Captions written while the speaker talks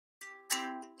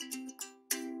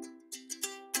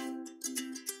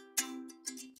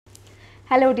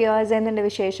Hello dears, എന്തുണ്ട്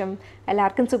വിശേഷം?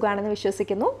 എല്ലാവർക്കും സുഖമാണെന്ന്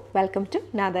വിശ്വസിക്കുന്നു. Welcome to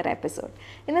another episode.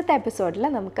 ഇന്നത്തെ എപ്പിസോഡിൽ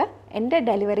നമുക്ക് എൻ്റെ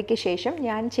ഡെലിവറിക്ക് ശേഷം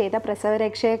ഞാൻ ചെയ്ത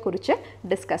പ്രസവരക്ഷയെക്കുറിച്ച്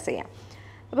ഡിസ്കസ് ചെയ്യാം.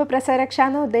 അപ്പോൾ പ്രസവരക്ഷ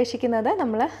എന്ന് ഉദ്ദേശിക്കുന്നത്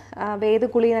നമ്മൾ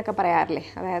വേദകുളി എന്നൊക്കെ പറയാറില്ലേ,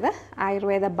 അതായത്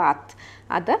ആയുർവേദ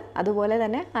ബാത്ത്, അതുപോലെ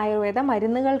തന്നെ ആയുർവേദ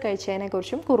മരുന്നുകൾ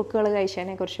കഴിച്ചതിനെക്കുറിച്ചും കുറുക്കുകൾ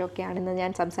കഴിച്ചതിനെക്കുറിച്ചും ഒക്കെയാണ് ഇന്ന്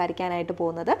ഞാൻ സംസാരിക്കാനായിട്ട്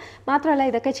പോകുന്നത്. മാത്രമല്ല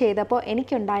ഇതൊക്കെ ചെയ്തപ്പോൾ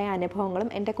എനിക്കുണ്ടായ അനുഭവങ്ങളും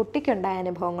എൻ്റെ കുട്ടിക്കുണ്ടായ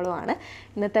അനുഭവങ്ങളുമാണ്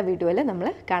ഇന്നത്തെ വീഡിയോയിൽ നമ്മൾ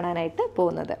കാണാനായിട്ട്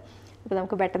പോകുന്നത്. അപ്പോൾ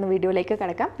നമുക്ക് പെട്ടെന്ന് വീഡിയോയിലേക്ക്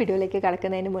കിടക്കാം. വീഡിയോയിലേക്ക്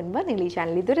കിടക്കുന്നതിന് മുൻപ് നിങ്ങൾ ഈ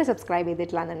ചാനൽ ഇതുവരെ subscribe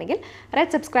ചെയ്തിട്ടില്ലാന്നുണ്ടെങ്കിൽ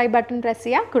red subscribe button press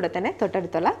ചെയ്യുക, കൂടെ തന്നെ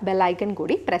തൊട്ടടുത്തുള്ള ബെല്ലൈക്കൺ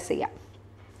കൂടി പ്രസ് ചെയ്യാം.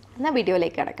 എന്നാൽ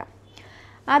വീഡിയോയിലേക്ക് കിടക്കാം.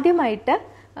 ആദ്യമായിട്ട്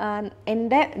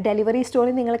എൻ്റെ ഡെലിവറി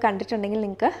സ്റ്റോറി നിങ്ങൾ കണ്ടിട്ടുണ്ടെങ്കിൽ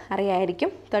നിങ്ങൾക്ക് അറിയായിരിക്കും.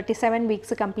 37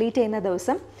 വീക്സ് കംപ്ലീറ്റ് ചെയ്യുന്ന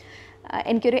ദിവസം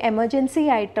എനിക്കൊരു എമർജൻസി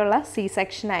ആയിട്ടുള്ള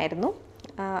C-സെക്ഷൻ ആയിരുന്നു.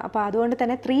 അപ്പോൾ അതുകൊണ്ട്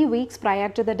തന്നെ 3 weeks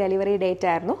prior to the delivery date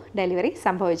ആയിരുന്നു ഡെലിവറി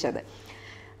സംഭവിച്ചത്.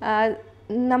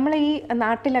 നമ്മൾ ഈ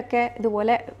നാട്ടിലൊക്കെ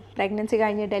ഇതുപോലെ പ്രഗ്നൻസി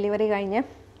കഴിഞ്ഞ് ഡെലിവറി കഴിഞ്ഞ്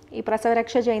ഈ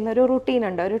പ്രസവരക്ഷ ചെയ്യുന്ന ഒരു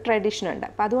റുട്ടീനുണ്ട്, ഒരു ട്രഡീഷനുണ്ട്.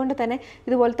 അപ്പോൾ അതുകൊണ്ട് തന്നെ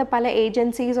ഇതുപോലത്തെ പല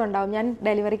ഏജൻസീസ് ഉണ്ടാവും. ഞാൻ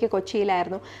ഡെലിവറിക്ക്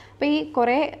കൊച്ചിയിലായിരുന്നു. അപ്പോൾ ഈ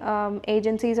കുറേ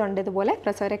ഏജൻസീസ് ഉണ്ട് ഇതുപോലെ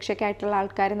പ്രസവരക്ഷയ്ക്കായിട്ടുള്ള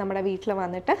ആൾക്കാർ നമ്മുടെ വീട്ടിൽ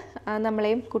വന്നിട്ട്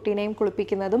നമ്മളെയും കുട്ടീനെയും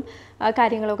കുളിപ്പിക്കുന്നതും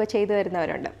കാര്യങ്ങളൊക്കെ ചെയ്തു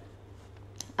തരുന്നവരുണ്ട്.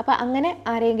 അപ്പോൾ അങ്ങനെ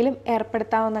ആരെങ്കിലും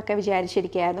ഏർപ്പെടുത്താമെന്നൊക്കെ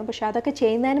വിചാരിച്ചിരിക്കുകയായിരുന്നു. പക്ഷേ അതൊക്കെ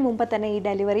ചെയ്യുന്നതിന് മുമ്പ് തന്നെ ഈ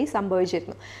ഡെലിവറി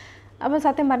സംഭവിച്ചിരുന്നു. അപ്പോൾ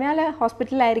സത്യം പറഞ്ഞാൽ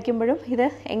ഹോസ്പിറ്റലിലായിരിക്കുമ്പോഴും ഇത്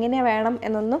എങ്ങനെ വേണം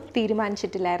എന്നൊന്നും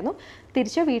തീരുമാനിച്ചിട്ടില്ലായിരുന്നു.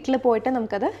 തിരിച്ച് വീട്ടിൽ പോയിട്ട്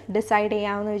നമുക്കത് ഡിസൈഡ്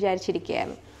ചെയ്യാമെന്ന്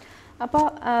വിചാരിച്ചിരിക്കുകയായിരുന്നു. അപ്പോൾ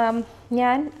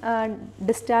ഞാൻ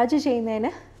ഡിസ്ചാർജ്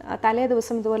ചെയ്യുന്നതിന് തലേ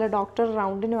ദിവസം ഇതുപോലെ ഡോക്ടർ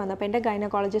റൗണ്ടിന് വന്നപ്പോൾ എൻ്റെ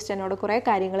ഗൈനക്കോളജിസ്റ്റ് എന്നോട് കുറേ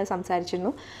കാര്യങ്ങൾ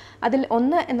സംസാരിച്ചിരുന്നു. അതിൽ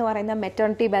ഒന്ന് എന്ന് പറയുന്ന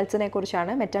മെറ്റേണിറ്റി ബെൽറ്റ്സിനെ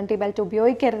കുറിച്ചാണ്. മെറ്റേണിറ്റി ബെൽറ്റ്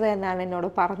ഉപയോഗിക്കരുത് എന്നാണ് എന്നോട്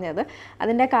പറഞ്ഞത്.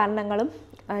 അതിൻ്റെ കാരണങ്ങളും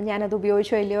ഞാനത്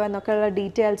ഉപയോഗിച്ചോ ഇല്ലയോ എന്നൊക്കെയുള്ള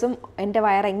ഡീറ്റെയിൽസും എൻ്റെ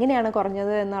വയർ എങ്ങനെയാണ്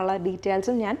കുറഞ്ഞത് എന്നുള്ള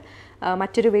ഡീറ്റെയിൽസും ഞാൻ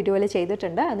മറ്റൊരു വീഡിയോയിൽ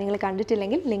ചെയ്തിട്ടുണ്ട്. അത് നിങ്ങൾ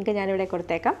കണ്ടിട്ടില്ലെങ്കിൽ ലിങ്ക് ഞാനിവിടെ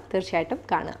കൊടുത്തേക്കാം, തീർച്ചയായിട്ടും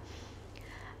കാണുക.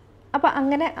 അപ്പോൾ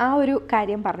അങ്ങനെ ആ ഒരു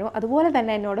കാര്യം പറഞ്ഞു. അതുപോലെ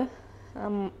തന്നെ എന്നോട്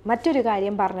മറ്റൊരു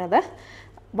കാര്യം പറഞ്ഞത്,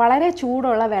 വളരെ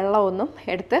ചൂടുള്ള വെള്ളമൊന്നും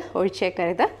എടുത്ത്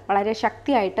ഒഴിച്ചേക്കരുത്, വളരെ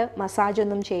ശക്തിയായിട്ട്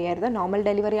മസാജൊന്നും ചെയ്യരുത്. നോർമൽ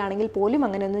ഡെലിവറി ആണെങ്കിൽ പോലും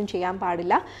അങ്ങനെയൊന്നും ചെയ്യാൻ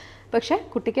പാടില്ല. പക്ഷേ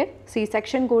കുട്ടിക്ക്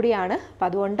C-സെക്ഷൻ കൂടിയാണ്. അപ്പം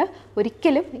അതുകൊണ്ട്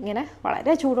ഒരിക്കലും ഇങ്ങനെ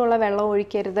വളരെ ചൂടുള്ള വെള്ളം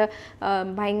ഒഴിക്കരുത്,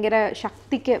 ഭയങ്കര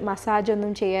ശക്തിക്ക്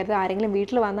മസാജൊന്നും ചെയ്യരുത്. ആരെങ്കിലും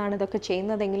വീട്ടിൽ വന്നാണ് ഇതൊക്കെ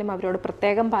ചെയ്യുന്നതെങ്കിലും അവരോട്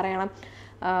പ്രത്യേകം പറയണം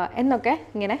എന്നൊക്കെ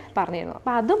ഇങ്ങനെ പറഞ്ഞിരുന്നു.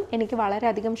 അപ്പോൾ അതും എനിക്ക്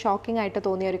വളരെയധികം ഷോക്കിംഗ് ആയിട്ട്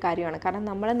തോന്നിയ ഒരു കാര്യമാണ്. കാരണം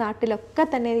നമ്മുടെ നാട്ടിലൊക്കെ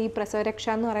തന്നെ ഈ പ്രസവരക്ഷ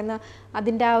എന്ന് പറയുന്ന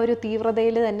അതിൻ്റെ ആ ഒരു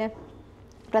തീവ്രതയിൽ തന്നെ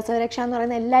പ്രസവരക്ഷ എന്ന്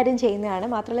പറയുന്ന എല്ലാവരും ചെയ്യുന്നതാണ്.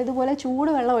 മാത്രമല്ല ഇതുപോലെ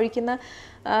ചൂടുവെള്ളം ഒഴിക്കുന്ന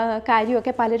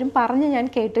കാര്യമൊക്കെ പലരും പറഞ്ഞ് ഞാൻ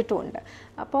കേട്ടിട്ടുമുണ്ട്.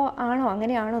 അപ്പോൾ ആണോ,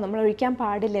 അങ്ങനെയാണോ, നമ്മൾ ഒഴിക്കാൻ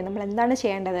പാടില്ലേ, നമ്മൾ എന്താണ്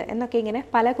ചെയ്യേണ്ടത് എന്നൊക്കെ ഇങ്ങനെ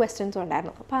പല ക്വസ്റ്റ്യൻസും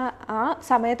ഉണ്ടായിരുന്നു. അപ്പോൾ ആ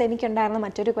സമയത്ത് എനിക്കുണ്ടായിരുന്ന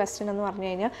മറ്റൊരു ക്വസ്റ്റ്യൻ എന്ന് പറഞ്ഞു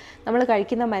കഴിഞ്ഞാൽ നമ്മൾ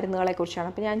കഴിക്കുന്ന മരുന്നുകളെക്കുറിച്ചാണ്.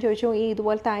 അപ്പോൾ ഞാൻ ചോദിച്ചു, ഈ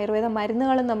ഇതുപോലത്തെ ആയുർവേദ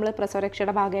മരുന്നുകളും നമ്മൾ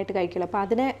പ്രസവരക്ഷയുടെ ഭാഗമായിട്ട് കഴിക്കില്ല, അപ്പോൾ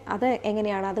അത്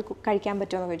എങ്ങനെയാണ്, അത് കഴിക്കാൻ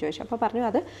പറ്റുമോ എന്നൊക്കെ ചോദിച്ചു. അപ്പോൾ പറഞ്ഞു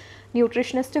അത്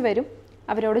ന്യൂട്രീഷനിസ്റ്റ് വരും,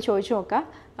 അവരോട് ചോദിച്ചു നോക്കാം.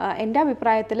 എൻ്റെ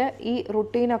അഭിപ്രായത്തിൽ ഈ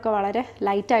റുട്ടീനൊക്കെ വളരെ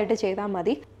ലൈറ്റായിട്ട് ചെയ്താൽ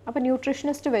മതി. അപ്പോൾ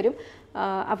ന്യൂട്രീഷനിസ്റ്റ് വരും,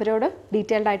 അവരോട്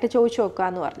ഡീറ്റെയിൽഡായിട്ട് ചോദിച്ചു നോക്കുക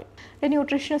എന്ന് പറഞ്ഞു.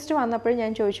 ന്യൂട്രീഷനിസ്റ്റ് വന്നപ്പോൾ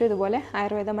ഞാൻ ചോദിച്ചു, ഇതുപോലെ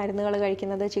ആയുർവേദ മരുന്നുകൾ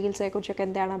കഴിക്കുന്നത് ചികിത്സയെക്കുറിച്ചൊക്കെ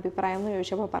എന്താണ് അഭിപ്രായം എന്ന്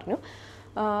ചോദിച്ചപ്പോൾ പറഞ്ഞു,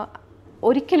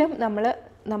 ഒരിക്കലും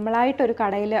നമ്മളായിട്ടൊരു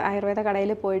കടയിൽ, ആയുർവേദ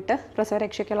കടയിൽ പോയിട്ട്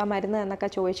പ്രസവരക്ഷയ്ക്കുള്ള മരുന്ന് എന്നൊക്കെ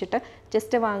ചോദിച്ചിട്ട്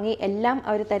ജസ്റ്റ് വാങ്ങി എല്ലാം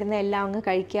അവർ തരുന്ന എല്ലാം അങ്ങ്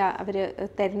കഴിക്കുക, അവർ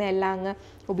തരുന്ന എല്ലാം അങ്ങ്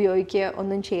ഉപയോഗിക്കുക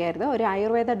ഒന്നും ചെയ്യരുത്. ഒരു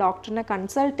ആയുർവേദ ഡോക്ടറിനെ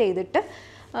കൺസൾട്ട് ചെയ്തിട്ട്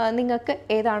നിങ്ങൾക്ക്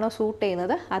ഏതാണോ സൂട്ട്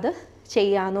ചെയ്യുന്നത് അത്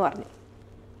ചെയ്യാമെന്ന് പറഞ്ഞു.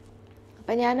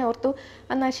 അപ്പം ഞാൻ ഓർത്തു,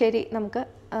 എന്നാൽ ശരി നമുക്ക്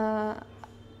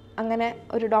അങ്ങനെ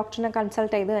ഒരു ഡോക്ടറിനെ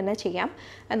കൺസൾട്ട് ചെയ്ത് തന്നെ ചെയ്യാം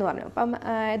എന്ന് പറഞ്ഞു. അപ്പം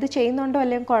ഇത് ചെയ്യുന്നുണ്ടോ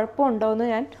അല്ലെങ്കിൽ കുഴപ്പമുണ്ടോ എന്ന്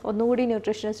ഞാൻ ഒന്നുകൂടി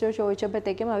ന്യൂട്രീഷനിസ്റ്റ്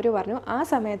ചോദിച്ചപ്പോഴത്തേക്കും അവർ പറഞ്ഞു, ആ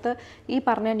സമയത്ത് ഈ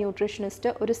പറഞ്ഞ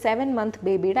ന്യൂട്രീഷനിസ്റ്റ് ഒരു 7 മന്ത്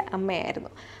ബേബിയുടെ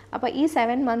അമ്മയായിരുന്നു. അപ്പോൾ ഈ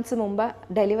 7 മന്ത്സ് മുമ്പ്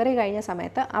ഡെലിവറി കഴിഞ്ഞ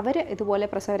സമയത്ത് അവർ ഇതുപോലെ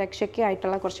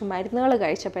പ്രസവരക്ഷയ്ക്കായിട്ടുള്ള കുറച്ച് മരുന്നുകൾ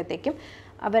കഴിച്ചപ്പോഴത്തേക്കും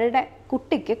അവരുടെ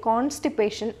കുട്ടിക്ക്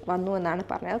കോൺസ്റ്റിപ്പേഷൻ വന്നു എന്നാണ്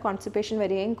പറഞ്ഞത്. കോൺസ്റ്റിപ്പേഷൻ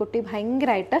വരികയും കുട്ടി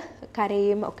ഭയങ്കരമായിട്ട്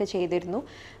കരയുകയും ഒക്കെ ചെയ്തിരുന്നു.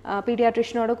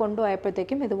 പീഡിയാട്രീഷ്യനോട്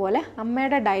കൊണ്ടുപോയപ്പോഴത്തേക്കും ഇതുപോലെ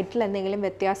അമ്മയുടെ ഡയറ്റിൽ എന്തെങ്കിലും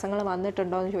വ്യത്യാസങ്ങൾ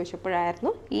വന്നിട്ടുണ്ടോ എന്ന്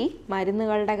ചോദിച്ചപ്പോഴായിരുന്നു ഈ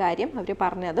മരുന്നുകളുടെ കാര്യം അവർ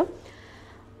പറഞ്ഞതും.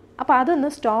 അപ്പോൾ അതൊന്ന്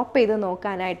സ്റ്റോപ്പ് ചെയ്ത്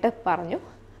നോക്കാനായിട്ട് പറഞ്ഞു.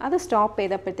 അത് സ്റ്റോപ്പ്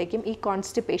ചെയ്തപ്പോഴത്തേക്കും ഈ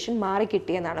കോൺസ്റ്റിപ്പേഷൻ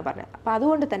മാറിക്കിട്ടിയെന്നാണ് പറഞ്ഞത്. അപ്പോൾ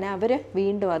അതുകൊണ്ട് തന്നെ അവർ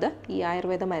വീണ്ടും ഈ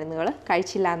ആയുർവേദ മരുന്നുകൾ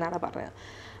കഴിച്ചില്ല എന്നാണ് പറഞ്ഞത്.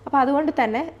 അപ്പോൾ അതുകൊണ്ട്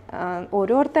തന്നെ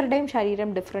ഓരോരുത്തരുടെയും ശരീരം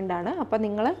ഡിഫറെൻ്റ് ആണ്. അപ്പോൾ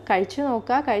നിങ്ങൾ കഴിച്ചു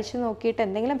നോക്കിയിട്ട്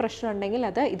എന്തെങ്കിലും പ്രശ്നം ഉണ്ടെങ്കിൽ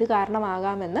ഇത്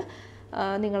കാരണമാകാമെന്ന്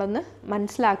നിങ്ങളൊന്ന്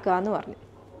മനസ്സിലാക്കുക എന്ന് പറഞ്ഞു.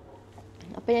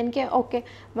 അപ്പോൾ എനിക്ക് ഓക്കെ,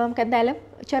 നമുക്ക് എന്തായാലും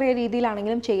ചെറിയ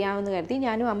രീതിയിലാണെങ്കിലും ചെയ്യാമെന്ന് കരുതി.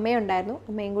 ഞാനും അമ്മയും ഉണ്ടായിരുന്നു.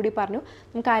 അമ്മയും കൂടി പറഞ്ഞു,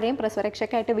 നമുക്ക് ആരെയും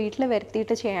പ്രസവരക്ഷയ്ക്കായിട്ട് വീട്ടിൽ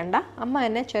വരുത്തിയിട്ട് ചെയ്യേണ്ട, അമ്മ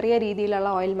തന്നെ ചെറിയ രീതിയിലുള്ള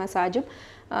ഓയിൽ മസാജും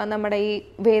നമ്മുടെ ഈ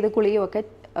വേദകുളിയും ഒക്കെ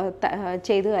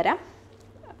ചെയ്തു തരാം,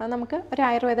 നമുക്ക് ഒരു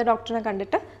ആയുർവേദ ഡോക്ടറിനെ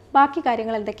കണ്ടിട്ട് ബാക്കി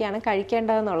കാര്യങ്ങൾ എന്തൊക്കെയാണ്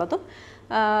കഴിക്കേണ്ടതെന്നുള്ളതും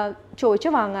ചോദിച്ച്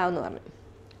വാങ്ങാമെന്ന് പറഞ്ഞു.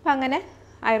 അപ്പം അങ്ങനെ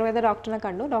ആയുർവേദ ഡോക്ടറിനെ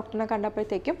കണ്ടു. ഡോക്ടറിനെ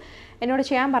കണ്ടപ്പോഴത്തേക്കും എന്നോട്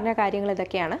ചെയ്യാൻ പറഞ്ഞ കാര്യങ്ങൾ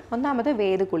ഇതൊക്കെയാണ്. ഒന്നാമത്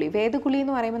വേദകുളി. വേദകുളി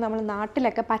എന്ന് പറയുമ്പോൾ നമ്മൾ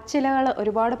നാട്ടിലൊക്കെ പച്ചിലകൾ,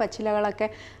 ഒരുപാട് പച്ചിലകളൊക്കെ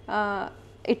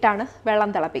ഇട്ടാണ്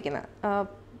വെള്ളം തിളപ്പിക്കുന്നത്.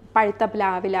 പഴുത്ത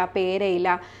പ്ലാവില, പേരയില,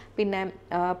 പിന്നെ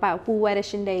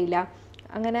പൂവരശിൻ്റെ ഇല,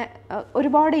 അങ്ങനെ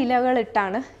ഒരുപാട്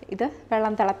ഇലകളിട്ടാണ് ഇത്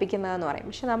വെള്ളം തിളപ്പിക്കുന്നതെന്ന് പറയും.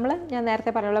 പക്ഷെ ഞാൻ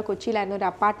നേരത്തെ പറഞ്ഞുള്ള കൊച്ചിയിലായിരുന്നു, ഒരു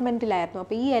അപ്പാർട്ട്മെൻറ്റിലായിരുന്നു.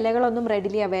 അപ്പോൾ ഈ ഇലകളൊന്നും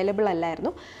റെഡിലി അവൈലബിൾ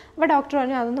അല്ലായിരുന്നു. അപ്പോൾ ഡോക്ടർ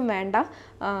പറഞ്ഞു അതൊന്നും വേണ്ട,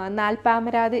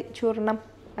 നാൽപ്പാമരാതി ചൂർണം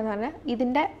എന്ന് പറഞ്ഞാൽ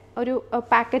ഇതിൻ്റെ ഒരു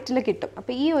പാക്കറ്റിൽ കിട്ടും.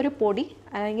 അപ്പോൾ ഈ ഒരു പൊടി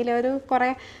അല്ലെങ്കിൽ ഒരു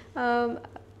കുറേ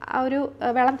ഒരു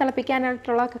വെള്ളം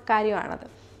തിളപ്പിക്കാനായിട്ടുള്ള കാര്യമാണത്.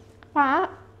 അപ്പോൾ ആ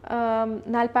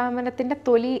നാൽപ്പാമരത്തിൻ്റെ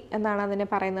തൊലി എന്നാണ് അതിനെ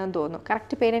പറയുന്നതെന്ന് തോന്നുന്നു.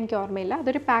 കറക്റ്റ് പേര് എനിക്ക് ഓർമ്മയില്ല.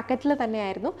 അതൊരു പാക്കറ്റിൽ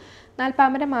തന്നെയായിരുന്നു.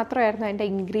 നാൽപ്പാമരം മാത്രമായിരുന്നു അതിൻ്റെ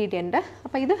ഇൻഗ്രീഡിയൻറ്റ്.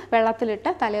 അപ്പോൾ ഇത് വെള്ളത്തിലിട്ട്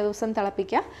തലേദിവസം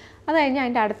തിളപ്പിക്കുക. അത് കഴിഞ്ഞ്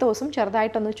അതിൻ്റെ അടുത്ത ദിവസം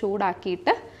ചെറുതായിട്ടൊന്ന്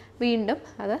ചൂടാക്കിയിട്ട് വീണ്ടും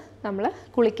അത് നമ്മൾ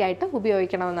കുളിക്കായിട്ട്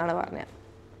ഉപയോഗിക്കണമെന്നാണ് പറഞ്ഞത്.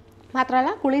 മാത്രമല്ല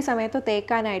കുളി സമയത്ത്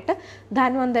തേക്കാനായിട്ട്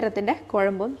ധാന്വന്തരത്തിൻ്റെ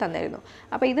കുഴമ്പും തന്നിരുന്നു.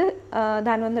 അപ്പോൾ ഇത്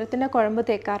ധാന്വന്തരത്തിൻ്റെ കുഴമ്പ്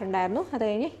തേക്കാറുണ്ടായിരുന്നു. അത്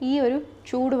കഴിഞ്ഞ് ഈ ഒരു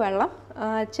ചൂടുവെള്ളം,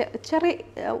 ചെറിയ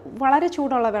വളരെ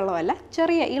ചൂടുള്ള വെള്ളമല്ല,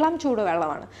 ചെറിയ ഇളം ചൂട്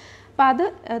വെള്ളമാണ്. അപ്പോൾ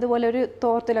അതുപോലെ ഒരു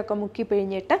തോർത്തിലൊക്കെ മുക്കി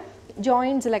പിഴിഞ്ഞിട്ട്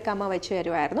ജോയിൻസിലൊക്കെ അമ്മ വെച്ച്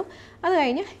തരുമായിരുന്നു. അത്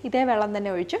കഴിഞ്ഞ് ഇതേ വെള്ളം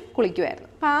തന്നെ ഒഴിച്ച് കുളിക്കുമായിരുന്നു.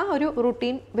 അപ്പോൾ ആ ഒരു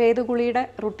റുട്ടീൻ, വേദകുളിയുടെ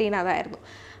റുട്ടീൻ അതായിരുന്നു.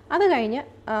 അത് കഴിഞ്ഞ്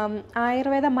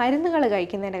ആയുർവേദ മരുന്നുകൾ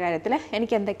കഴിക്കുന്നതിൻ്റെ കാര്യത്തിൽ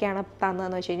എനിക്ക് എന്തൊക്കെയാണ്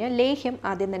തന്നതെന്ന് വെച്ച് കഴിഞ്ഞാൽ, ലേഹ്യം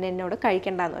ആദ്യം തന്നെ എന്നോട്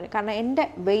കഴിക്കേണ്ടതെന്ന് പറഞ്ഞു. കാരണം എൻ്റെ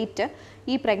വെയിറ്റ്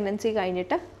ഈ പ്രഗ്നൻസി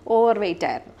കഴിഞ്ഞിട്ട് ഓവർ വെയിറ്റ്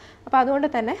ആയിരുന്നു. അപ്പോൾ അതുകൊണ്ട്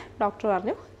തന്നെ ഡോക്ടർ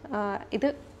പറഞ്ഞു ഇത്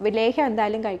ലേഹ്യം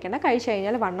എന്തായാലും കഴിക്കേണ്ട, കഴിച്ചു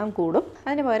കഴിഞ്ഞാൽ വണ്ണം കൂടും.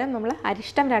 അതിന് പകരം നമ്മൾ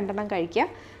അരിഷ്ടം 2 എണ്ണം കഴിക്കുക.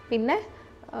 പിന്നെ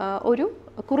ഒരു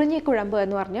കുറിഞ്ഞിക്കുഴമ്പ്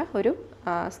എന്ന് പറഞ്ഞ ഒരു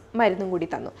മരുന്നും കൂടി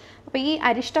തന്നു. അപ്പോൾ ഈ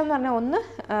അരിഷ്ടം എന്ന് പറഞ്ഞാൽ ഒന്ന്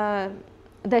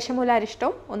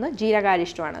ദശമൂലാരിഷ്ടവും ഒന്ന്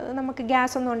ജീരകാരിഷ്ടമാണ്. അത് നമുക്ക്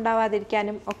ഗ്യാസ് ഒന്നും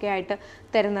ഉണ്ടാവാതിരിക്കാനും ഒക്കെ ആയിട്ട്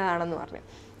തരുന്നതാണെന്ന് പറഞ്ഞു.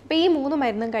 അപ്പോൾ ഈ 3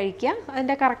 മരുന്നും കഴിക്കുക.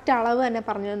 അതിൻ്റെ കറക്റ്റ് അളവ് തന്നെ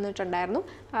പറഞ്ഞു തന്നിട്ടുണ്ടായിരുന്നു.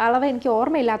 അളവ് എനിക്ക്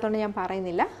ഓർമ്മയില്ലാത്തതുകൊണ്ട് ഞാൻ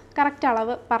പറയുന്നില്ല. കറക്റ്റ്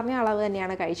അളവ്, പറഞ്ഞ അളവ്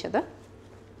തന്നെയാണ് കഴിച്ചത്.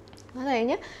 അത്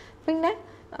കഴിഞ്ഞ് പിന്നെ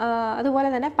അതുപോലെ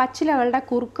തന്നെ പച്ചിലകളുടെ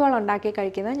കുറുക്കുകൾ ഉണ്ടാക്കി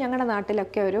കഴിക്കുന്നത് ഞങ്ങളുടെ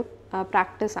നാട്ടിലൊക്കെ ഒരു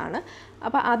പ്രാക്ടീസാണ്.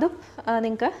 അപ്പോൾ അതും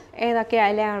നിങ്ങൾക്ക് ഏതൊക്കെ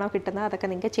ഇലയാണോ കിട്ടുന്നത് അതൊക്കെ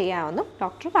നിങ്ങൾക്ക് ചെയ്യാമെന്നും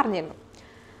ഡോക്ടർ പറഞ്ഞിരുന്നു.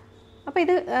 അപ്പോൾ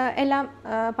ഇത് എല്ലാം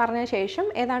പറഞ്ഞ ശേഷം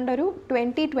ഏതാണ്ട് ഒരു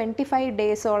 20-25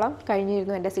 ഡേയ്സോളം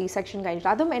കഴിഞ്ഞിരുന്നു എൻ്റെ സി സെക്ഷൻ കഴിഞ്ഞിട്ട്.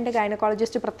 അതും എൻ്റെ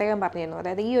ഗൈനക്കോളജിസ്റ്റ് പ്രത്യേകം പറഞ്ഞിരുന്നു.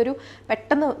 അതായത് ഈ ഒരു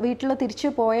പെട്ടെന്ന് വീട്ടിൽ തിരിച്ചു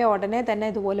പോയ ഉടനെ തന്നെ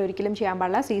ഇതുപോലെ ഒരിക്കലും ചെയ്യാൻ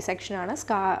പാടില്ല. സി സെക്ഷനാണ്.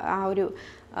 ആ ഒരു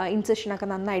ഇൻസെഷനൊക്കെ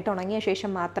നന്നായിട്ട് ഉണങ്ങിയ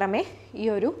ശേഷം മാത്രമേ ഈ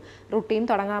ഒരു റുട്ടീൻ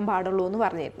തുടങ്ങാൻ പാടുള്ളൂ എന്ന്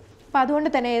പറഞ്ഞിരുന്നു. അപ്പോൾ അതുകൊണ്ട്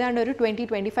തന്നെ ഏതാണ്ട് ഒരു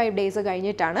 20-25 ഡേയ്സ്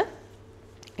കഴിഞ്ഞിട്ടാണ്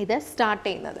ഇത് സ്റ്റാർട്ട്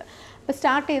ചെയ്യുന്നത്. അപ്പോൾ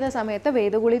സ്റ്റാർട്ട് ചെയ്ത സമയത്ത്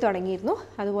വേദകുളി തുടങ്ങിയിരുന്നു.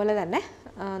 അതുപോലെ തന്നെ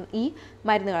ഈ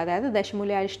മരുന്നുകൾ, അതായത്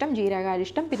ദശമൂലാരിഷ്ടം,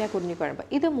 ജീരകാരിഷ്ടം, പിന്നെ കുറിഞ്ഞിക്കുഴമ്പ്,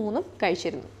 ഇത് 3ഉം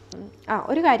കഴിച്ചിരുന്നു.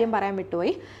 ഒരു കാര്യം പറയാൻ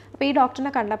വിട്ടുപോയി. അപ്പോൾ ഈ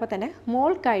ഡോക്ടറിനെ കണ്ടപ്പോൾ തന്നെ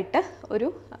മോൾക്കായിട്ട് ഒരു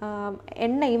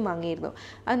എണ്ണയും വാങ്ങിയിരുന്നു.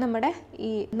 അത് നമ്മുടെ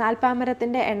ഈ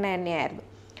നാൽപ്പാമരത്തിൻ്റെ എണ്ണ തന്നെയായിരുന്നു.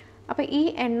 അപ്പോൾ ഈ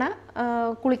എണ്ണ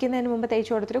കുളിക്കുന്നതിന് മുമ്പ്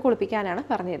തേച്ച് കൊടുത്തിട്ട് കുളിപ്പിക്കാനാണ്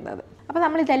പറഞ്ഞിരുന്നത്. അപ്പോൾ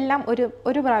നമ്മളിതെല്ലാം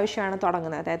ഒരു പ്രാവശ്യമാണ്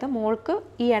തുടങ്ങുന്നത്. അതായത് മോൾക്ക്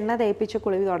ഈ എണ്ണ തേപ്പിച്ച്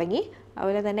കുളി തുടങ്ങി.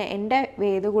 അതുപോലെ തന്നെ എൻ്റെ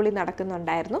വേദകുളി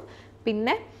നടക്കുന്നുണ്ടായിരുന്നു.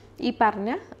 പിന്നെ ഈ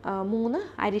പറഞ്ഞ 2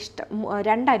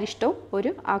 അരിഷ്ടവും ഒരു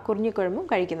കുറിഞ്ഞിക്കുഴമ്പും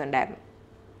കഴിക്കുന്നുണ്ടായിരുന്നു.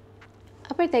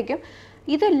 അപ്പോഴത്തേക്കും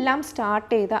ഇതെല്ലാം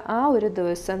സ്റ്റാർട്ട് ചെയ്ത ആ ഒരു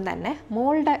ദിവസം തന്നെ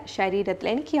മോളുടെ ശരീരത്തിൽ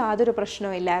എനിക്ക് യാതൊരു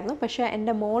പ്രശ്നവും ഇല്ലായിരുന്നു. പക്ഷേ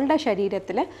എൻ്റെ മോളുടെ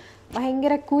ശരീരത്തിൽ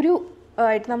ഭയങ്കര കുരു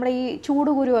ആയിട്ട്, നമ്മുടെ ഈ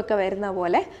ചൂടുകുരുവൊക്കെ വരുന്ന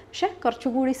പോലെ, പക്ഷെ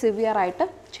കുറച്ചുകൂടി സിവിയറായിട്ട്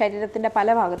ശരീരത്തിൻ്റെ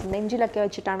പല ഭാഗത്തും നെഞ്ചിലൊക്കെ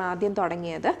വെച്ചിട്ടാണ് ആദ്യം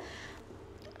തുടങ്ങിയത്.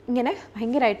 ഇങ്ങനെ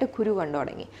ഭയങ്കരമായിട്ട് കുരു കണ്ടു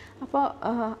തുടങ്ങി. അപ്പോൾ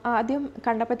ആദ്യം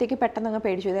കണ്ടപ്പോഴത്തേക്ക് പെട്ടെന്ന് അങ്ങ്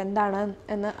പേടിച്ചു. ഇത് എന്താണ്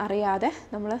എന്ന് അറിയാതെ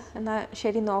നമ്മൾ എന്നാൽ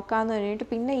ശരി നോക്കാമെന്ന് കഴിഞ്ഞിട്ട്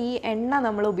പിന്നെ ഈ എണ്ണ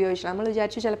നമ്മൾ ഉപയോഗിച്ചു. നമ്മൾ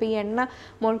വിചാരിച്ചു ചിലപ്പോൾ ഈ എണ്ണ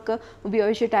മോൾക്ക്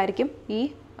ഉപയോഗിച്ചിട്ടായിരിക്കും ഈ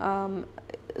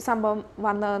സംഭവം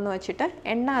വന്നതെന്ന് വെച്ചിട്ട്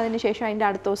എണ്ണ അതിന് ശേഷം അതിൻ്റെ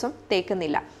അടുത്ത ദിവസം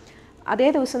തേക്കുന്നില്ല. അതേ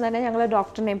ദിവസം തന്നെ ഞങ്ങൾ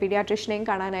ഡോക്ടറിനെയും പീഡിയാട്രീഷ്യനെയും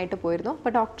കാണാനായിട്ട് പോയിരുന്നു.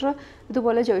 അപ്പോൾ ഡോക്ടർ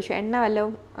ഇതുപോലെ ചോദിച്ചു, എണ്ണ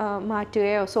വല്ലതും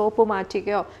മാറ്റുകയോ സോപ്പ്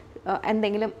മാറ്റുകയോ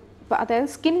എന്തെങ്കിലും, അതായത്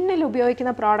സ്കിന്നിൽ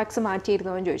ഉപയോഗിക്കുന്ന പ്രോഡക്ട്സ്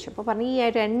മാറ്റിയിരുന്നോ എന്ന് ചോദിച്ചു. അപ്പോൾ പറഞ്ഞു ഈ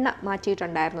ഒരു എണ്ണ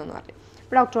മാറ്റിയിട്ടുണ്ടായിരുന്നു എന്ന് പറഞ്ഞു.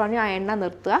 അപ്പോൾ ഡോക്ടർ പറഞ്ഞു ആ എണ്ണ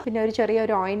നിർത്തുക, പിന്നെ ഒരു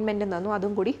ചെറിയൊരു ഓയിൻമെൻറ്റ് തന്നു,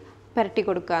 അതും കൂടി പുരട്ടി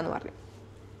കൊടുക്കുക എന്ന് പറഞ്ഞു.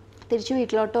 തിരിച്ച്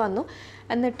വീട്ടിലോട്ട് വന്നു.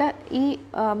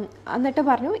 എന്നിട്ട്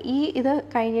പറഞ്ഞു ഇത്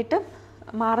കഴിഞ്ഞിട്ട്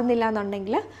മാറുന്നില്ല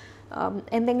എന്നുണ്ടെങ്കിൽ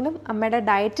എന്തെങ്കിലും അമ്മയുടെ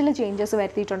ഡയറ്റിൽ ചേഞ്ചസ്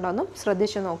വരുത്തിയിട്ടുണ്ടോ എന്നും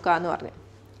ശ്രദ്ധിച്ച് നോക്കുക എന്ന് പറഞ്ഞു.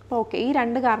 അപ്പോൾ ഓക്കെ, ഈ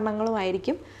 2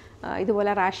 കാരണങ്ങളുമായിരിക്കും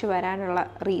ഇതുപോലെ റാഷ് വരാനുള്ള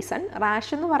റീസൺ.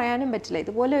 റാഷ് എന്ന് പറയാനും പറ്റില്ല,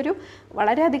 ഇതുപോലെ ഒരു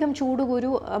വളരെയധികം ചൂടുകുരു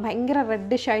ഭയങ്കര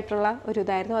റെഡിഷ് ആയിട്ടുള്ള ഒരു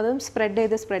ഇതായിരുന്നു. അതും സ്പ്രെഡ്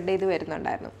ചെയ്ത്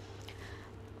വരുന്നുണ്ടായിരുന്നു.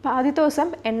 അപ്പോൾ ആദ്യത്തെ ദിവസം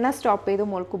എണ്ണ സ്റ്റോപ്പ് ചെയ്തു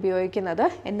മോൾക്ക് ഉപയോഗിക്കുന്നത്.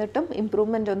 എന്നിട്ടും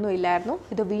ഇമ്പ്രൂവ്മെൻ്റ് ഒന്നും ഇല്ലായിരുന്നു.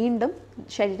 ഇത് വീണ്ടും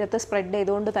ശരീരത്തെ സ്പ്രെഡ്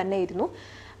ചെയ്തുകൊണ്ട് തന്നെ ഇരുന്നു.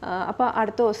 അപ്പോൾ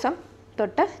അടുത്ത ദിവസം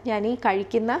തൊട്ട് ഞാൻ ഈ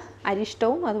കഴിക്കുന്ന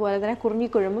അരിഷ്ടവും അതുപോലെ തന്നെ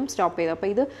കുറിഞ്ഞിക്കുഴമ്പും സ്റ്റോപ്പ് ചെയ്തു. അപ്പോൾ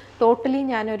ഇത് ടോട്ടലി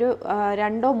ഞാനൊരു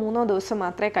 2-3 ദിവസം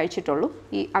മാത്രമേ കഴിച്ചിട്ടുള്ളൂ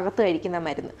ഈ അകത്ത് കഴിക്കുന്ന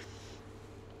മരുന്ന്.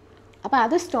 അപ്പോൾ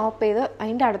അത് സ്റ്റോപ്പ് ചെയ്ത്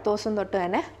അതിൻ്റെ അടുത്ത ദിവസം തൊട്ട്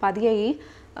തന്നെ പതിയെ ഈ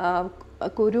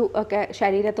കുരു ഒക്കെ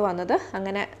ശരീരത്ത് വന്നത്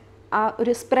അങ്ങനെ ആ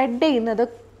ഒരു സ്പ്രെഡ് ചെയ്യുന്നത്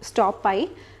സ്റ്റോപ്പായി.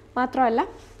 മാത്രമല്ല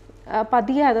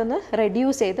പതിയെ അതൊന്ന്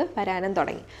റെഡ്യൂസ് ചെയ്ത് വരാനും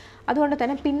തുടങ്ങി. അതുകൊണ്ട്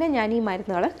തന്നെ പിന്നെ ഞാൻ ഈ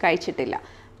മരുന്നുകൾ കഴിച്ചിട്ടില്ല.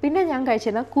 പിന്നെ ഞാൻ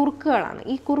കഴിച്ചിരുന്ന കുറുക്കുകളാണ്.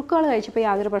 ഈ കുറുക്കുകൾ കഴിച്ചപ്പോൾ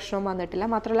യാതൊരു പ്രശ്നവും വന്നിട്ടില്ല.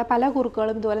 മാത്രമല്ല പല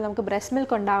കുറുക്കുകളും ഇതുപോലെ നമുക്ക് ബ്രസ്റ്റ്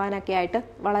മിൽക്ക് ഉണ്ടാവാനൊക്കെ ആയിട്ട്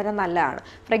വളരെ നല്ലതാണ്.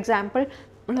 ഫോർ എക്സാമ്പിൾ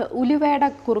നമ്മൾ ഉലുവയുടെ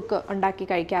കുറുക്ക് ഉണ്ടാക്കി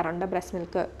കഴിക്കാറുണ്ട് ബ്രസ്റ്റ്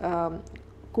മിൽക്ക്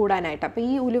കൂടാനായിട്ട്. അപ്പോൾ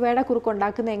ഈ ഉലുവയുടെ കുറുക്ക്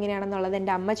ഉണ്ടാക്കുന്നത് എങ്ങനെയാണെന്നുള്ളത്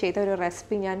എൻ്റെ അമ്മ ചെയ്ത ഒരു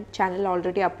റെസിപ്പി ഞാൻ ചാനലിൽ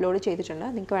ഓൾറെഡി അപ്ലോഡ് ചെയ്തിട്ടുണ്ട്.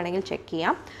 നിങ്ങൾക്ക് വേണമെങ്കിൽ ചെക്ക്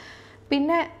ചെയ്യാം.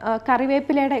 പിന്നെ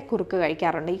കറിവേപ്പിലയുടെ കുറുക്ക്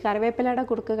കഴിക്കാറുണ്ട്. ഈ കറിവേപ്പിലയുടെ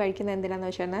കുറുക്ക് കഴിക്കുന്നത് എന്തിനാണെന്ന്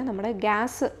വെച്ച് കഴിഞ്ഞാൽ നമ്മുടെ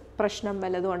ഗ്യാസ് പ്രശ്നം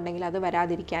വല്ലതും ഉണ്ടെങ്കിൽ അത്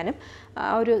വരാതിരിക്കാനും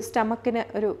ഒരു സ്റ്റമക്കിന്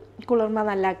ഒരു കുളിർമ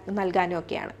നൽകാനും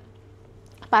ഒക്കെയാണ്.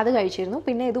 അപ്പോൾ അത് കഴിച്ചിരുന്നു.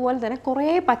 പിന്നെ ഇതുപോലെ തന്നെ കുറേ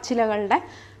പച്ചിലകളുടെ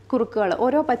കുറുക്കുകൾ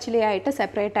ഓരോ പച്ചിലയായിട്ട്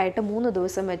സെപ്പറേറ്റ് ആയിട്ട് 3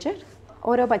 ദിവസം വെച്ച്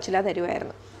ഓരോ പച്ചില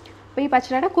തരുമായിരുന്നു. അപ്പോൾ ഈ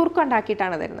പച്ചിലയുടെ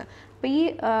കുറുക്കുണ്ടാക്കിയിട്ടാണ് തരുന്നത്. അപ്പോൾ ഈ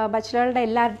പച്ചിലകളുടെ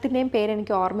എല്ലാത്തിൻ്റെയും പേര്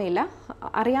എനിക്ക് ഓർമ്മയില്ല.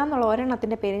 അറിയാവുന്നുള്ള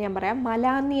ഒരെണ്ണത്തിൻ്റെ പേര് ഞാൻ പറയാം.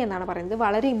 മലാന്നി എന്നാണ് പറയുന്നത്.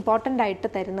 വളരെ ഇമ്പോർട്ടൻ്റ് ആയിട്ട്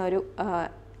തരുന്ന ഒരു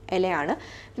ഇലയാണ്.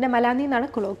 പിന്നെ മലാന്നി എന്നാണ്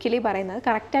കൊളോക്കിയലി പറയുന്നത്.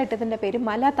 കറക്റ്റായിട്ട് ഇതിൻ്റെ പേര്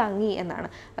മലതങ്ങി എന്നാണ്.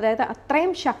 അതായത്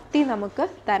അത്രയും ശക്തി നമുക്ക്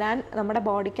തരാൻ, നമ്മുടെ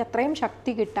ബോഡിക്ക് അത്രയും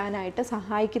ശക്തി കിട്ടാനായിട്ട്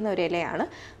സഹായിക്കുന്ന ഒരു ഇലയാണ്.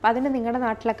 അപ്പോൾ അതിന് നിങ്ങളുടെ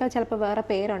നാട്ടിലൊക്കെ ചിലപ്പോൾ വേറെ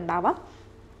പേരുണ്ടാവാം.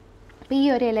 അപ്പോൾ ഈ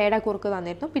ഒരു ഇലയുടെ കുറുക്ക്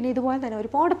തന്നിരുന്നു. പിന്നെ ഇതുപോലെ തന്നെ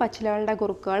ഒരുപാട് പച്ചിലകളുടെ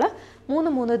കുറുക്കുകൾ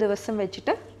 3 ദിവസം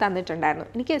വെച്ചിട്ട് തന്നിട്ടുണ്ടായിരുന്നു.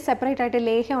 എനിക്ക് സെപ്പറേറ്റ് ആയിട്ട്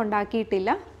ലേഹ്യം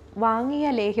ഉണ്ടാക്കിയിട്ടില്ല, വാങ്ങിയ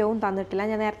ലേഹ്യവും തന്നിട്ടില്ല.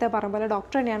 ഞാൻ നേരത്തെ പറഞ്ഞ പോലെ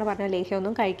ഡോക്ടർ തന്നെയാണ് പറഞ്ഞ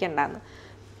ലേഹ്യമൊന്നും കഴിക്കേണ്ടെന്ന്.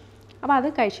 അപ്പോൾ അത്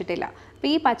കഴിച്ചിട്ടില്ല. അപ്പോൾ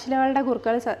ഈ പച്ചിലകളുടെ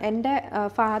കുറുക്കുകൾ എൻ്റെ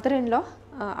ഫാദർ ഇൻ ലോ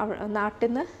നാട്ടിൽ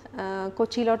നിന്ന്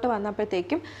കൊച്ചിയിലോട്ട്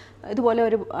വന്നപ്പോഴത്തേക്കും ഇതുപോലെ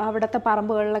അവിടുത്തെ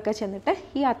പറമ്പുകളിലൊക്കെ ചെന്നിട്ട്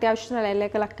ഈ അത്യാവശ്യമുള്ള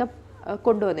ഇലകളൊക്കെ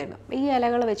കൊണ്ടുവന്നിരുന്നു. ഈ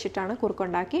ഇലകൾ വെച്ചിട്ടാണ്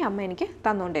കുറുക്കുണ്ടാക്കി അമ്മ എനിക്ക്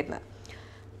തന്നുകൊണ്ടിരുന്നത്.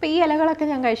 അപ്പോൾ ഈ ഇലകളൊക്കെ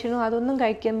ഞാൻ കഴിച്ചിരുന്നു. അതൊന്നും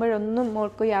കഴിക്കുമ്പോഴൊന്നും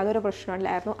മോൾക്ക് യാതൊരു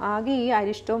പ്രശ്നമില്ലായിരുന്നു. ആകെ ഈ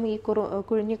അരിഷ്ടവും ഈ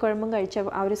കുഴിഞ്ഞിക്കുഴമ്പും കഴിച്ച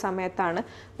ആ ഒരു സമയത്താണ്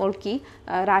മോൾക്ക് ഈ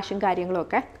റാഷും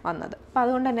കാര്യങ്ങളുമൊക്കെ വന്നത്. അപ്പോൾ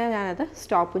അതുകൊണ്ട് തന്നെ ഞാനത്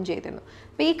സ്റ്റോപ്പും ചെയ്തിരുന്നു.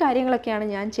 അപ്പോൾ ഈ കാര്യങ്ങളൊക്കെയാണ്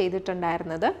ഞാൻ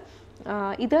ചെയ്തിട്ടുണ്ടായിരുന്നത്.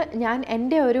 ഇത് ഞാൻ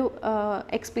എൻ്റെ ഒരു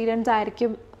എക്സ്പീരിയൻസ്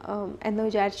ആയിരിക്കും എന്ന്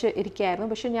വിചാരിച്ച് ഇരിക്കുകയായിരുന്നു.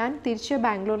 പക്ഷെ ഞാൻ തിരിച്ച്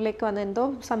ബാംഗ്ലൂരിലേക്ക് വന്ന് എന്തോ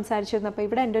സംസാരിച്ചിരുന്നപ്പോൾ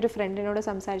ഇവിടെ എൻ്റെ ഒരു ഫ്രണ്ടിനോട്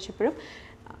സംസാരിച്ചപ്പോഴും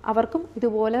അവർക്കും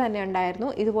ഇതുപോലെ തന്നെ ഉണ്ടായിരുന്നു.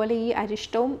 ഇതുപോലെ ഈ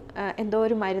അരിഷ്ടവും എന്തോ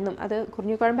ഒരു മരുന്നും, അത്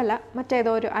കുറിഞ്ഞിക്കുഴമ്പല്ല,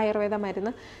 മറ്റേതോ ഒരു ആയുർവേദ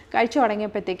മരുന്ന് കഴിച്ചു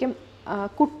തുടങ്ങിയപ്പോഴത്തേക്കും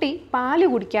കുട്ടി പാല്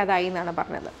കുടിക്കാതായി എന്നാണ്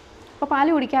പറഞ്ഞത്. അപ്പോൾ പാല്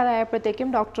കുടിക്കാതായപ്പോഴത്തേക്കും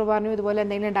ഡോക്ടർ പറഞ്ഞു ഇതുപോലെ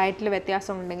എന്തെങ്കിലും ഡയറ്റിൽ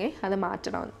വ്യത്യാസം ഉണ്ടെങ്കിൽ അത്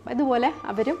മാറ്റണമെന്ന്. ഇതുപോലെ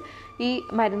അവരും ഈ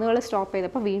മരുന്നുകൾ സ്റ്റോപ്പ്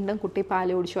ചെയ്തപ്പോൾ വീണ്ടും കുട്ടി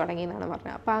പാല് കുടിച്ചു തുടങ്ങി എന്നാണ്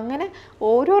പറഞ്ഞത്. അപ്പോൾ അങ്ങനെ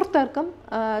ഓരോരുത്തർക്കും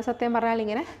സത്യം പറഞ്ഞാൽ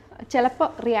ഇങ്ങനെ ചിലപ്പോൾ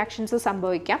റിയാക്ഷൻസ്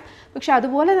സംഭവിക്കാം. പക്ഷെ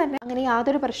അതുപോലെ തന്നെ അങ്ങനെ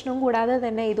യാതൊരു പ്രശ്നവും കൂടാതെ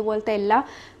തന്നെ ഇതുപോലത്തെ എല്ലാ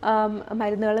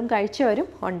മരുന്നുകളും കഴിച്ചവരും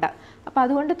ഉണ്ട്. അപ്പോൾ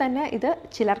അതുകൊണ്ട് തന്നെ ഇത്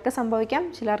ചിലർക്ക് സംഭവിക്കാം,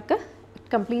 ചിലർക്ക്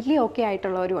കംപ്ലീറ്റ്ലി ഓക്കെ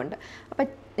ആയിട്ടുള്ളവരുമുണ്ട്. അപ്പം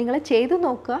നിങ്ങൾ ചെയ്ത്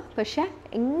നോക്കുക. പക്ഷേ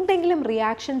എന്തെങ്കിലും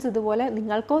റിയാക്ഷൻസ് ഇതുപോലെ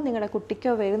നിങ്ങൾക്കോ നിങ്ങളുടെ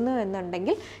കുട്ടിക്കോ വരുന്നു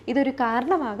എന്നുണ്ടെങ്കിൽ ഇതൊരു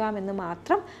കാരണമാകാമെന്ന്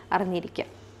മാത്രം അറിഞ്ഞിരിക്കുക.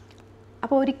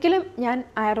 അപ്പോൾ ഒരിക്കലും ഞാൻ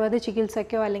ആയുർവേദ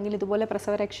ചികിത്സയ്ക്കോ അല്ലെങ്കിൽ ഇതുപോലെ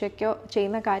പ്രസവരക്ഷയ്ക്കോ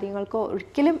ചെയ്യുന്ന കാര്യങ്ങൾക്കോ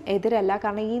ഒരിക്കലും എതിരല്ല.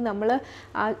 കാരണം ഈ നമ്മൾ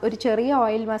ഒരു ചെറിയ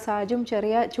ഓയിൽ മസാജും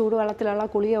ചെറിയ ചൂടുവെള്ളത്തിലുള്ള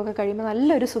കുളിയൊക്കെ കഴിയുമ്പോൾ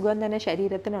നല്ലൊരു സുഖം തന്നെ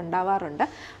ശരീരത്തിന് ഉണ്ടാവാറുണ്ട്.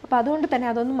 അപ്പോൾ അതുകൊണ്ട് തന്നെ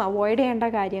അതൊന്നും അവോയ്ഡ് ചെയ്യേണ്ട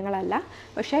കാര്യങ്ങളല്ല.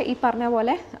 പക്ഷേ ഈ പറഞ്ഞ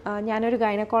പോലെ ഞാനൊരു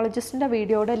ഗൈനക്കോളജിസ്റ്റിൻ്റെ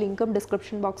വീഡിയോയുടെ ലിങ്കും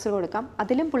ഡിസ്ക്രിപ്ഷൻ ബോക്സിൽ കൊടുക്കാം.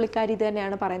 അതിലും പുള്ളിക്കാരി ഇത്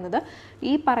തന്നെയാണ് പറയുന്നത്.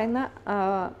 ഈ പറയുന്ന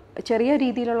ചെറിയ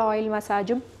രീതിയിലുള്ള ഓയിൽ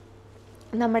മസാജും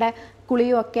നമ്മുടെ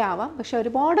കുളിയും ഒക്കെ ആവാം. പക്ഷെ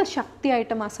ഒരുപാട്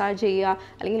ശക്തിയായിട്ട് മസാജ് ചെയ്യുക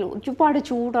അല്ലെങ്കിൽ ഒരുപാട്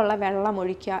ചൂടുള്ള വെള്ളം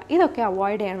ഒഴിക്കുക ഇതൊക്കെ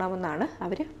അവോയ്ഡ് ചെയ്യണമെന്നാണ്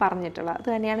അവർ പറഞ്ഞിട്ടുള്ളത്. അത്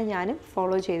തന്നെയാണ് ഞാനും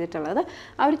ഫോളോ ചെയ്തിട്ടുള്ളത്.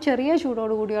 ആ ഒരു ചെറിയ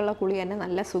ചൂടോട് കൂടിയുള്ള കുളി തന്നെ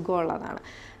നല്ല സുഖമുള്ളതാണ്.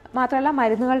 മാത്രമല്ല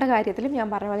മരുന്നുകളുടെ കാര്യത്തിലും ഞാൻ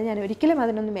പറഞ്ഞ പോലെ ഞാൻ ഒരിക്കലും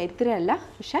അതിനൊന്നും എതിരല്ല.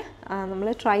 പക്ഷേ നമ്മൾ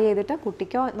ട്രൈ ചെയ്തിട്ട്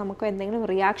കുട്ടിക്കോ നമുക്കോ എന്തെങ്കിലും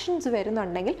റിയാക്ഷൻസ്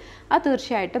വരുന്നുണ്ടെങ്കിൽ അത്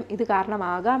തീർച്ചയായിട്ടും ഇത്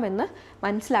കാരണമാകാമെന്ന്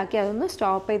മനസ്സിലാക്കി അതൊന്ന്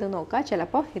സ്റ്റോപ്പ് ചെയ്ത് നോക്കുക.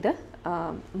 ചിലപ്പോൾ ഇത്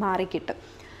മാറിക്കിട്ടും.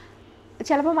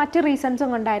 ചിലപ്പോൾ മറ്റ് റീസൺസും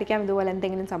കൊണ്ടായിരിക്കാം ഇതുപോലെ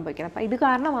എന്തെങ്കിലും സംഭവിക്കണം. അപ്പോൾ ഇത്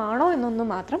കാരണമാണോ എന്നൊന്നും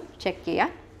മാത്രം ചെക്ക് ചെയ്യാൻ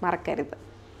മറക്കരുത്.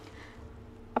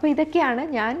 അപ്പോൾ ഇതൊക്കെയാണ്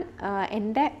ഞാൻ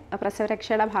എൻ്റെ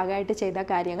പ്രസവരക്ഷയുടെ ഭാഗമായിട്ട് ചെയ്ത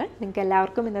കാര്യങ്ങൾ. നിങ്ങൾക്ക്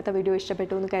എല്ലാവർക്കും ഇന്നത്തെ വീഡിയോ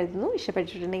ഇഷ്ടപ്പെട്ടു എന്ന് കരുതുന്നു.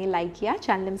 ഇഷ്ടപ്പെട്ടിട്ടുണ്ടെങ്കിൽ ലൈക്ക് ചെയ്യുക,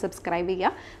 ചാനലും സബ്സ്ക്രൈബ്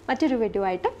ചെയ്യുക. മറ്റൊരു വീഡിയോ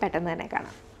ആയിട്ട് പെട്ടെന്ന് തന്നെ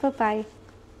കാണാം. അപ്പോൾ ബൈ.